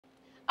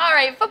All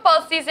right,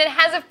 football season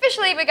has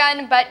officially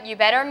begun, but you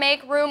better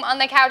make room on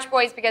the couch,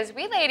 boys, because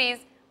we ladies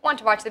want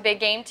to watch the big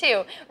game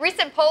too.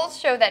 Recent polls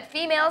show that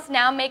females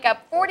now make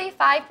up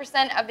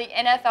 45% of the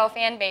NFL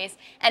fan base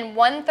and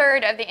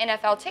 1/3 of the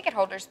NFL ticket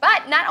holders.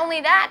 But not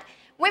only that,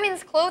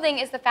 women's clothing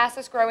is the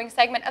fastest growing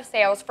segment of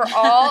sales for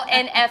all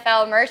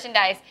NFL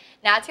merchandise.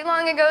 Not too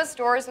long ago,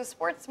 stores with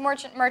sports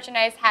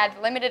merchandise had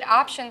limited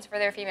options for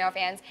their female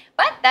fans,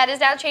 but that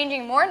is now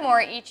changing more and more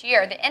each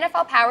year. The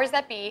NFL powers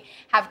that be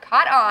have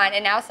caught on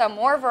and now sell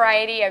more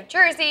variety of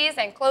jerseys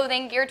and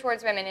clothing geared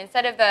towards women.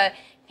 Instead of the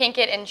pink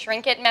it and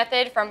shrink it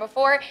method from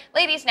before,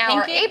 ladies now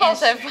are able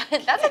to,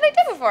 that's what they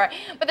did before,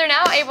 but they're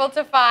now able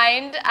to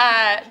find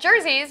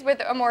jerseys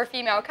with a more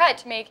female cut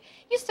to make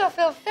you still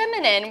feel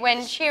feminine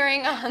when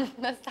cheering on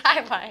the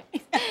sidelines.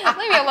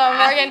 Leave me alone,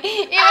 Morgan.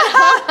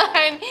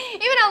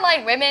 Even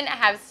online, women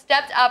have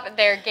stepped up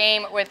their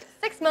game with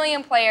 6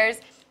 million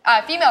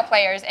female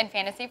players in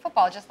fantasy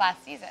football just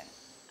last season.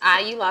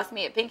 You lost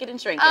me at pink it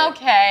and shrink it.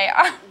 Okay.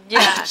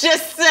 Yeah.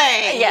 Just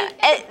saying. Yeah.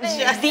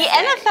 The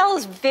NFL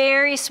is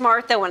very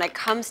smart, though, when it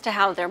comes to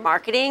how they're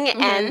marketing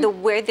and the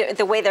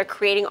way they're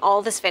creating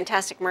all this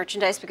fantastic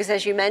merchandise. Because,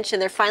 as you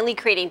mentioned, they're finally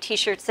creating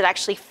T-shirts that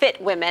actually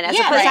fit women, as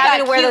opposed to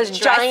having to wear those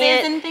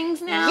giant and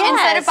things now. Yes.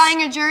 Instead of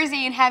buying a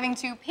jersey and having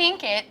to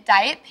pink it,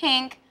 dye it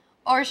pink,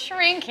 or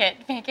shrink it,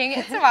 making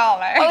it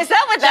smaller. Oh, is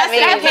that what that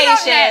means?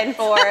 Justification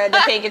for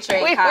the pink and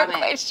shrink We comment.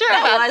 weren't quite sure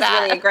about that. That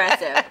was really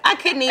aggressive. I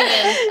couldn't even.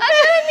 That's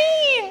what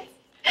it means.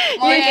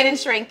 Pink it and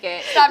shrink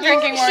it. Stop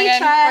drinking, Morgan. She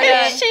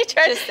tried. She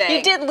tried. Just saying.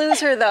 You did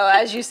lose her, though,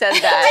 as you said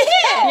that.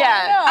 I did.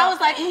 Yeah. I was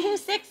like,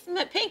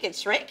 6 pink and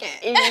shrink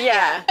it.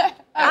 Yeah.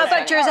 How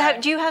about jerseys?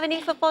 Right. Do you have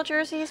any football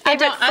jerseys? I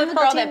Favorite don't. I'm the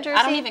football girl team that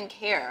I don't jersey? even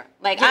care.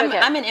 Like You don't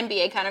care. I'm an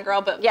NBA kind of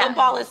girl, but Yeah.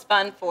 football is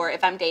fun for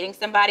if I'm dating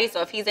somebody.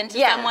 So if he's into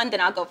Yeah. someone, then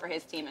I'll go for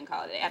his team and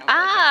call it a day. I don't.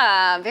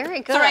 Ah,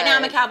 very good. So right now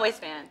I'm a Cowboys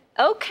fan.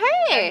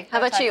 Okay. How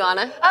about you,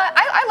 Anna?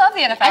 I love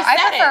the NFL. I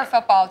said prefer it.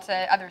 football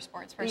to other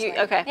sports, personally.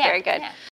 Okay, Yeah, very good. yeah.